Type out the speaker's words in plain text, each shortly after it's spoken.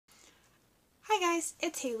Hi guys,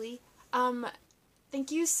 it's Haley. Um, Thank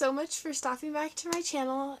you so much for stopping back to my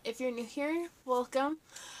channel. If you're new here, welcome.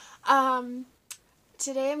 Um,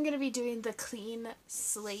 Today I'm going to be doing the Clean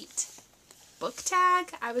Slate book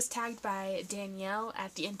tag. I was tagged by Danielle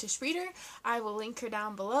at the Entish Reader. I will link her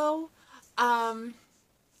down below. I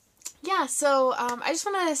just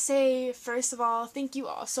want to say, first of all, thank you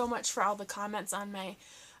all so much for all the comments on my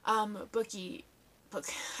bookie book.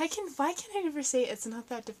 Why can't I never say it? It's not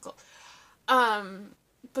that difficult.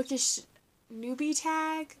 Bookish newbie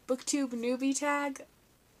tag, booktube newbie tag.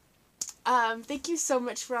 Thank you so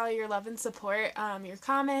much for all your love and support, your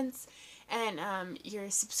comments, and your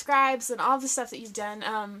subscribes and all the stuff that you've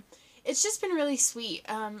done. It's just been really sweet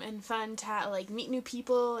and fun to meet new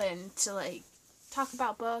people and to talk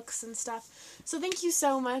about books and stuff. So thank you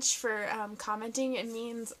so much for commenting. It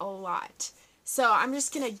means a lot. So I'm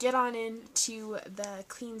just gonna get on into the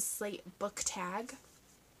Clean Slate book tag.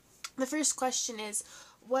 The first question is,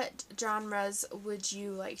 what genres would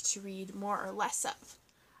you like to read more or less of?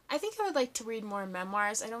 I think I would like to read more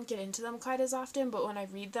memoirs. I don't get into them quite as often, but when I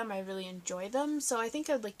read them, I really enjoy them. So I think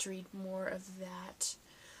I'd like to read more of that.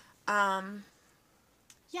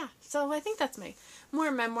 So I think that's more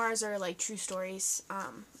memoirs or true stories.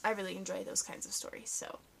 I really enjoy those kinds of stories.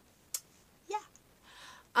 So, yeah.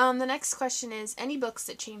 The next question is, any books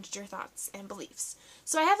that changed your thoughts and beliefs?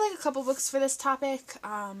 So I have a couple books for this topic.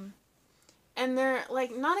 And they're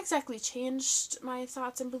not exactly changed my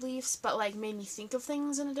thoughts and beliefs, but made me think of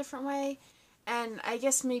things in a different way, and I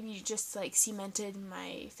guess maybe just cemented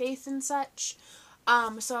my faith and such.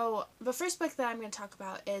 So the first book that I'm going to talk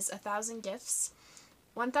about is 1,000 Gifts,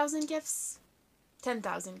 1,000 Gifts,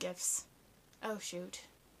 10,000 Gifts. Oh shoot.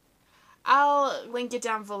 I'll link it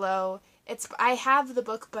down below. I have the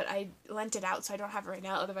book, but I lent it out, so I don't have it right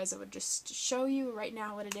now. Otherwise, I would just show you right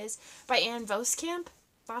now what it is. By Anne Voskamp.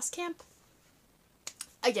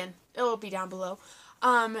 Again, it'll be down below.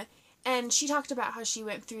 And she talked about how she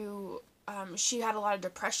went through, she had a lot of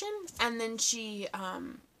depression, and then she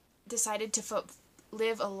decided to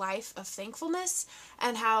live a life of thankfulness,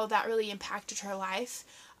 and how that really impacted her life.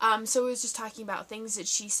 So it was just talking about things that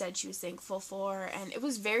she said she was thankful for, and it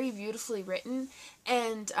was very beautifully written,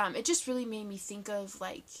 and it just really made me think of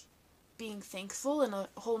being thankful in a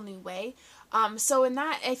whole new way. So in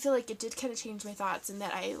that, I feel it did kind of change my thoughts, and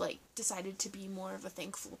that I decided to be more of a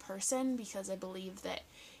thankful person, because I believe that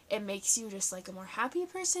it makes you just a more happy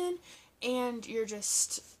person, and you're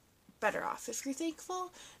just better off if you're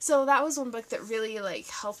thankful. So that was one book that really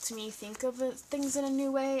helped me think of things in a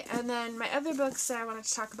new way. And then my other books that I wanted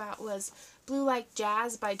to talk about was Blue Like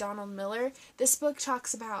Jazz by Donald Miller. This book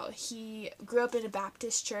talks about he grew up in a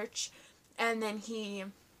Baptist church, and then he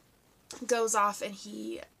goes off and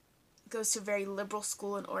he goes to a very liberal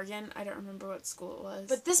school in Oregon. I don't remember what school it was.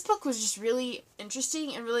 But this book was just really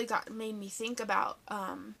interesting and really made me think about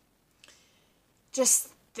just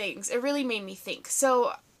things. It really made me think.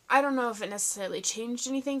 So I don't know if it necessarily changed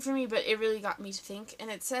anything for me, but it really got me to think.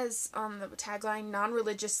 And it says on the tagline,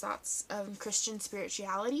 non-religious thoughts of Christian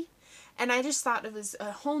spirituality. And I just thought it was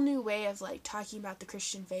a whole new way of talking about the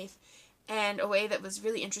Christian faith, and a way that was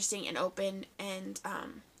really interesting and open, and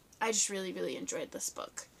I just really, really enjoyed this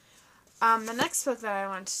book. The next book that I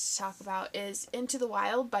wanted to talk about is Into the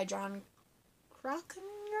Wild by John Krakauer.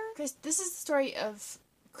 This is the story of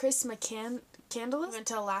Chris McCandless went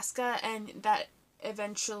to Alaska, and that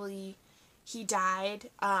eventually he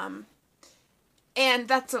died. And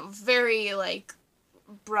that's a very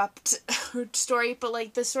abrupt story,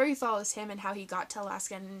 but the story follows him and how he got to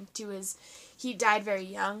Alaska, and he died very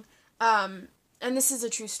young. And this is a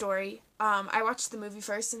true story. I watched the movie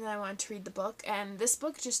first, and then I wanted to read the book, and this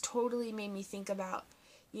book just totally made me think about,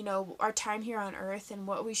 our time here on Earth and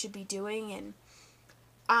what we should be doing, and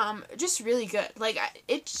just really good.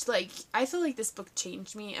 I feel like this book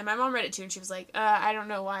changed me, and my mom read it too, and she was like, I don't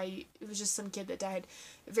know why, it was just some kid that died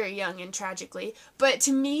very young and tragically, but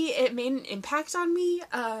to me, it made an impact on me,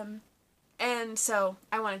 and so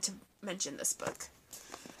I wanted to mention this book.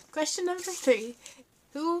 Question number 3,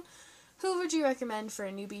 Who would you recommend for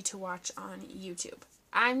a newbie to watch on YouTube?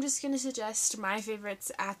 I'm just going to suggest my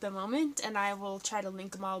favorites at the moment, and I will try to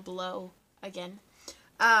link them all below again.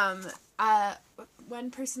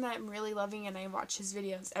 One person that I'm really loving, and I watch his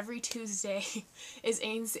videos every Tuesday, is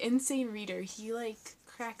Insane Reader. He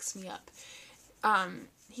cracks me up.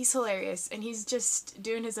 He's hilarious, and he's just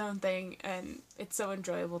doing his own thing, and it's so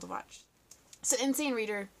enjoyable to watch. So Insane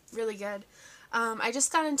Reader, really good. I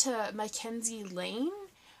just got into Mackenzie Lane.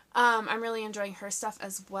 I'm really enjoying her stuff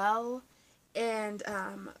as well. And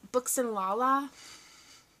Books and Lala.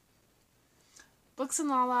 Books and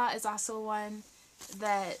Lala is also one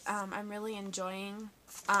that I'm really enjoying.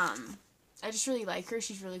 I just really like her.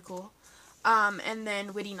 She's really cool. And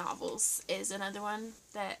then witty novels is another one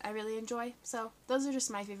that I really enjoy. So those are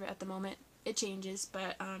just my favorite at the moment. It changes,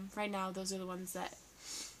 but right now those are the ones that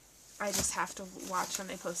I just have to watch when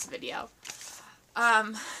they post a video.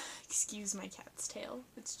 Excuse my cat's tail.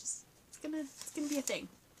 It's gonna be a thing.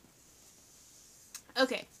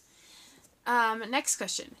 Okay. Next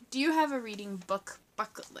question. Do you have a reading book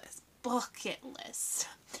bucket list?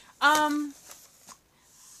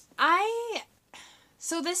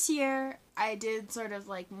 So this year I did sort of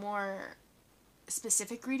like more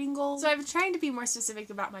specific reading goals. So I've been trying to be more specific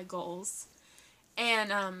about my goals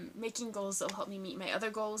and making goals that will help me meet my other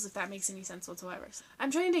goals, if that makes any sense whatsoever.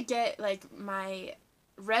 I'm trying to get like my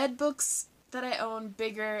read books that I own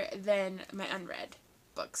bigger than my unread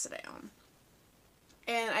books that I own.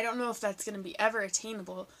 And I don't know if that's going to be ever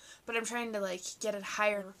attainable, but I'm trying to like get a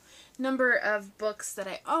higher number of books that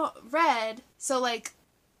I read. So like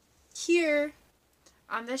here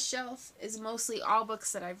on this shelf is mostly all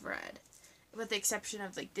books that I've read, with the exception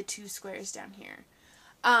of like the 2 squares down here.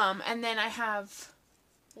 And then I have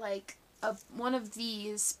like one of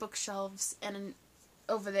these bookshelves and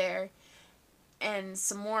over there, and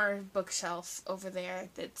some more bookshelf over there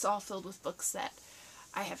that's all filled with books that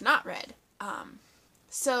I have not read.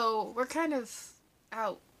 So we're kind of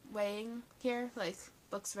outweighing here, like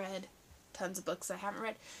books read, tons of books I haven't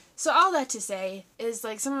read. So all that to say is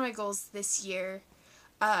like some of my goals this year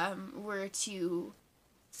were to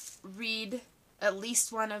read at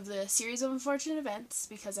least one of the series of unfortunate events,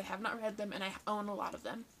 because I have not read them and I own a lot of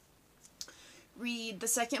them. Read the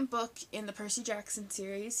second book in the Percy Jackson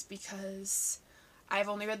series, because I've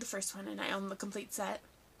only read the first one and I own the complete set.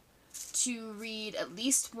 To read at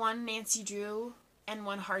least one Nancy Drew and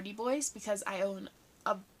one Hardy Boys, because I own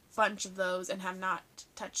a bunch of those and have not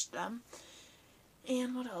touched them.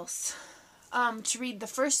 And what else? To read the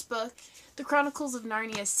first book, the Chronicles of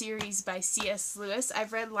Narnia series by C.S. Lewis.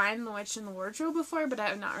 I've read Lion, the Witch, and the Wardrobe before, but I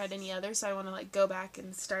have not read any others, so I want to like go back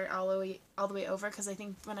and start all the way over, because I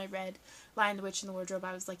think when I read Lion, the Witch, and the Wardrobe,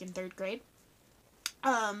 I was like in 3rd grade.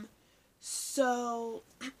 So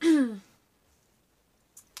I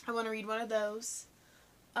want to read one of those.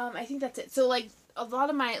 I think that's it. So like a lot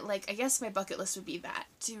of my, like, I guess my bucket list would be that,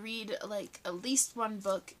 to read like at least one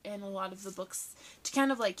book in a lot of the books, to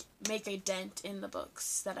kind of like make a dent in the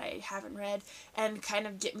books that I haven't read, and kind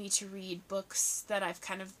of get me to read books that I've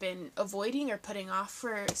kind of been avoiding or putting off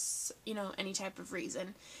for, you know, any type of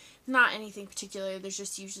reason. Not anything particular, there's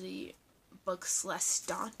just usually books less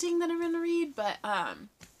daunting that I'm going to read, but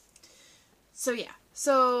so yeah.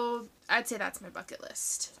 So I'd say that's my bucket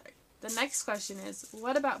list. Sorry. The next question is,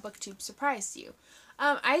 what about BookTube surprised you?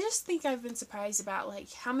 I just think I've been surprised about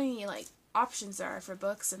like how many like options there are for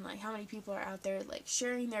books, and like how many people are out there like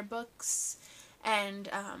sharing their books and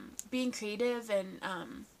being creative, and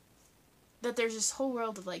that there's this whole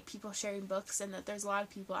world of like people sharing books, and that there's a lot of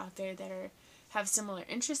people out there that have similar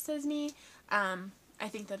interests as me. I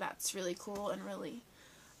think that that's really cool and really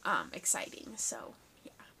exciting. So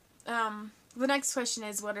yeah. The next question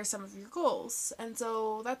is, what are some of your goals? And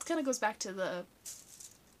so that kind of goes back to the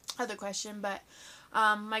other question, but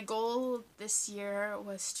my goal this year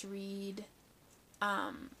was to read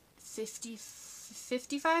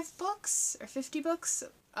 55 books or 50 books.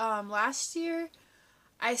 Last year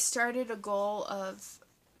I started a goal of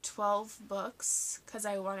 12 books because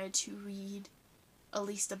I wanted to read at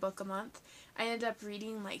least a book a month. I ended up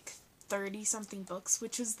reading like 30-something books,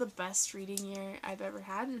 which was the best reading year I've ever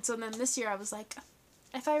had. And so then this year I was like,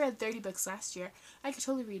 if I read 30 books last year, I could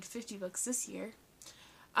totally read 50 books this year.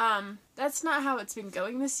 That's not how it's been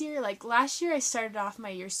going this year. Like last year I started off my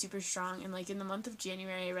year super strong, and like in the month of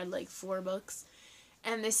January I read like 4 books.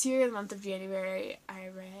 And this year in the month of January I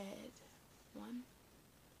read 1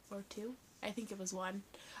 or 2. I think it was 1.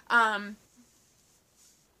 I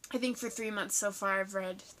think for 3 months so far I've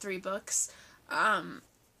read 3 books.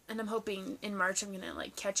 And I'm hoping in March I'm gonna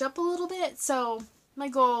like catch up a little bit. So my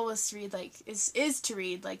goal was to read like is to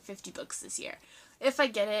read like 50 books this year. If I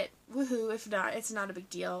get it, woohoo. If not, it's not a big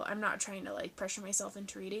deal. I'm not trying to like pressure myself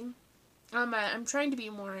into reading. I'm trying to be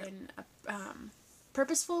more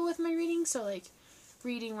purposeful with my reading. So like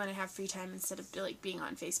reading when I have free time instead of like being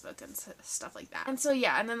on Facebook and stuff like that. And so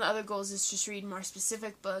yeah, and then the other goals is just read more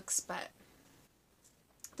specific books. But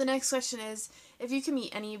the next question is, if you could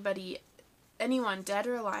meet anyone dead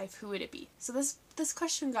or alive, who would it be? So this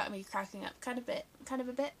question got me cracking up kind of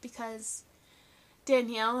a bit, because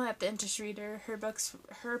Danielle at the Interest Reader,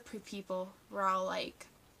 her people were all like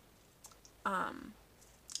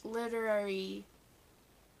literary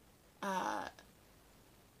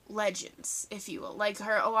legends, if you will. Like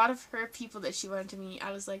a lot of her people that she wanted to meet,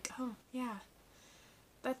 I was like, oh yeah,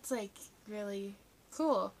 that's like really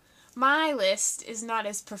cool. My list is not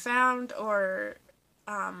as profound or,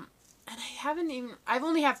 and I've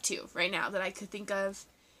only have two right now that I could think of.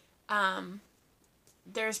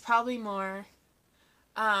 There's probably more.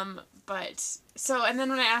 But, so, and then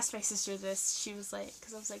when I asked my sister this, she was like,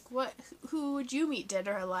 because I was like, who would you meet dead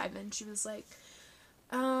or alive? And she was like,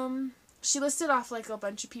 she listed off, like, a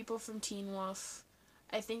bunch of people from Teen Wolf.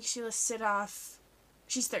 I think she listed off,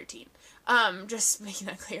 she's 13. Just making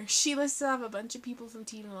that clear. She listed off a bunch of people from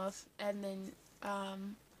Teen Wolf, and then,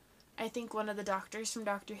 I think one of the doctors from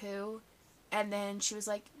Doctor Who, and then she was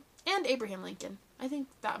like, and Abraham Lincoln. I think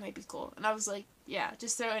that might be cool. And I was like, yeah,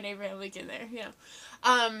 just throw in Abraham Lincoln there, you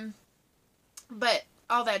know. But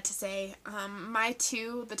all that to say,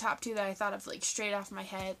 the top two that I thought of, like, straight off my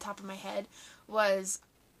head, top of my head, was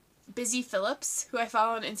Busy Phillips, who I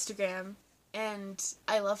follow on Instagram, and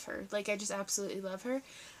I love her. Like, I just absolutely love her.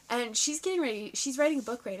 And she's writing a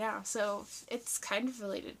book right now, so it's kind of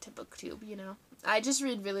related to BookTube, you know. I just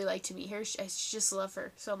really like to meet her. I just love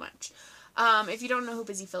her so much. If you don't know who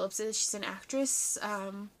Busy Phillips is, she's an actress,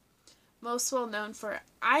 most well known for,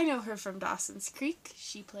 I know her from Dawson's Creek.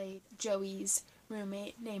 She played Joey's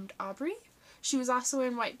roommate named Aubrey. She was also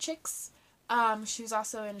in White Chicks. She was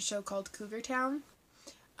also in a show called Cougar Town.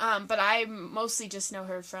 But I mostly just know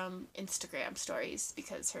her from Instagram stories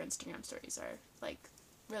because her Instagram stories are, like,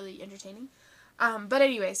 really entertaining. But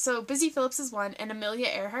anyway, so Busy Phillips is one, and Amelia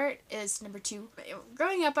Earhart is number two.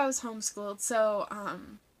 Growing up, I was homeschooled, so,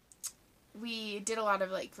 we did a lot of,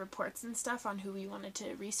 like, reports and stuff on who we wanted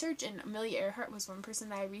to research, and Amelia Earhart was one person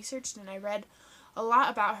that I researched, and I read a lot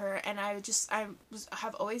about her, and I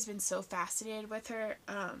have always been so fascinated with her.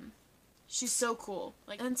 She's so cool.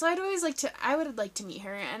 Like, and so I would like to meet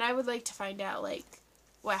her, and I would like to find out, like,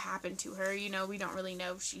 what happened to her. You know, we don't really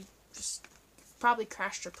know. She just probably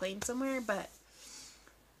crashed her plane somewhere, but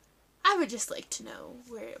I would just like to know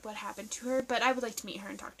what happened to her, but I would like to meet her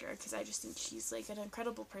and talk to her because I just think she's, like, an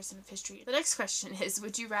incredible person of history. The next question is,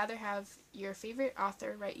 would you rather have your favorite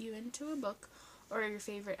author write you into a book or your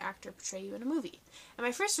favorite actor portray you in a movie? And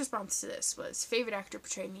my first response to this was favorite actor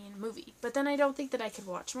portray me in a movie, but then I don't think that I could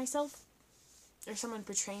watch myself or someone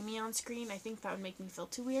portray me on screen. I think that would make me feel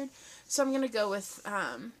too weird. So I'm going to go with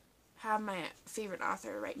have my favorite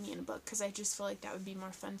author write me in a book because I just feel like that would be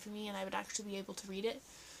more fun for me and I would actually be able to read it.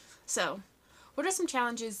 So, what are some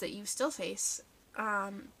challenges that you still face,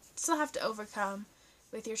 still have to overcome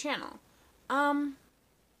with your channel? I'm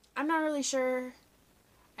not really sure.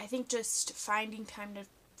 I think just finding time to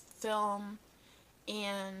film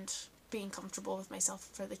and being comfortable with myself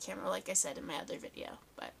for the camera, like I said in my other video.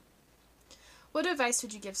 But what advice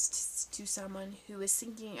would you give to someone who is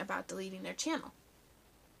thinking about deleting their channel?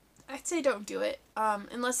 I'd say don't do it,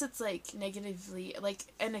 unless it's, like, negatively, like,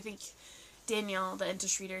 and I think Danielle, the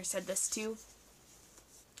English reader, said this too,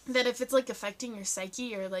 that if it's, like, affecting your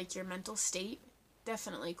psyche or, like, your mental state,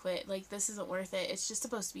 definitely quit. Like, this isn't worth it. It's just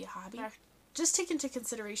supposed to be a hobby. Just take into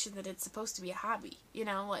consideration that it's supposed to be a hobby, you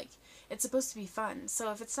know, like, it's supposed to be fun.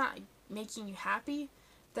 So if it's not making you happy,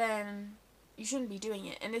 then you shouldn't be doing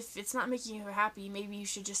it. And if it's not making you happy, maybe you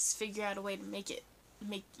should just figure out a way to make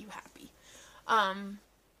you happy. And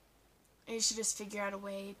you should just figure out a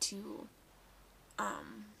way to,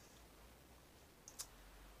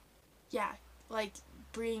 yeah, like,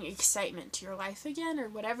 bring excitement to your life again, or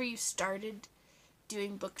whatever you started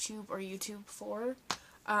doing BookTube or YouTube for.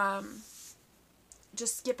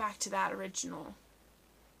 Just get back to that original,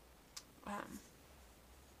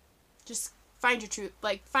 just find your truth,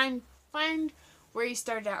 like, find where you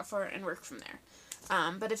started out for and work from there.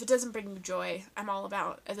 But if it doesn't bring you joy, I'm all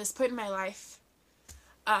about, at this point in my life,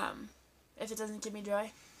 if it doesn't give me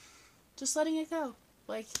joy, just letting it go.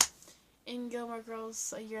 Like, in Gilmore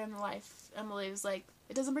Girls, A Year in the Life, Emily was like,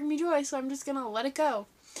 it doesn't bring me joy, so I'm just gonna let it go.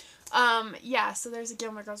 Yeah, so there's a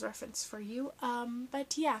Gilmore Girls reference for you.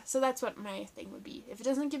 But yeah, so that's what my thing would be. If it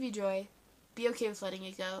doesn't give you joy, be okay with letting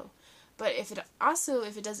it go. But if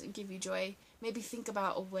it doesn't give you joy, maybe think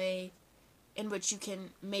about a way in which you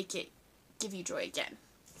can make it give you joy again,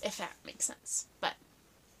 if that makes sense. But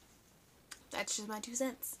that's just my 2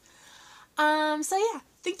 cents. So yeah,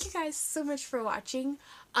 thank you guys so much for watching.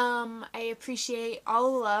 I appreciate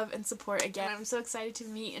all the love and support again. I'm so excited to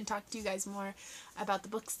meet and talk to you guys more about the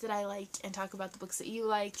books that I like and talk about the books that you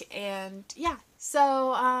like. And yeah,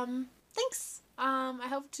 so, thanks. I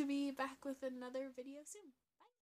hope to be back with another video soon.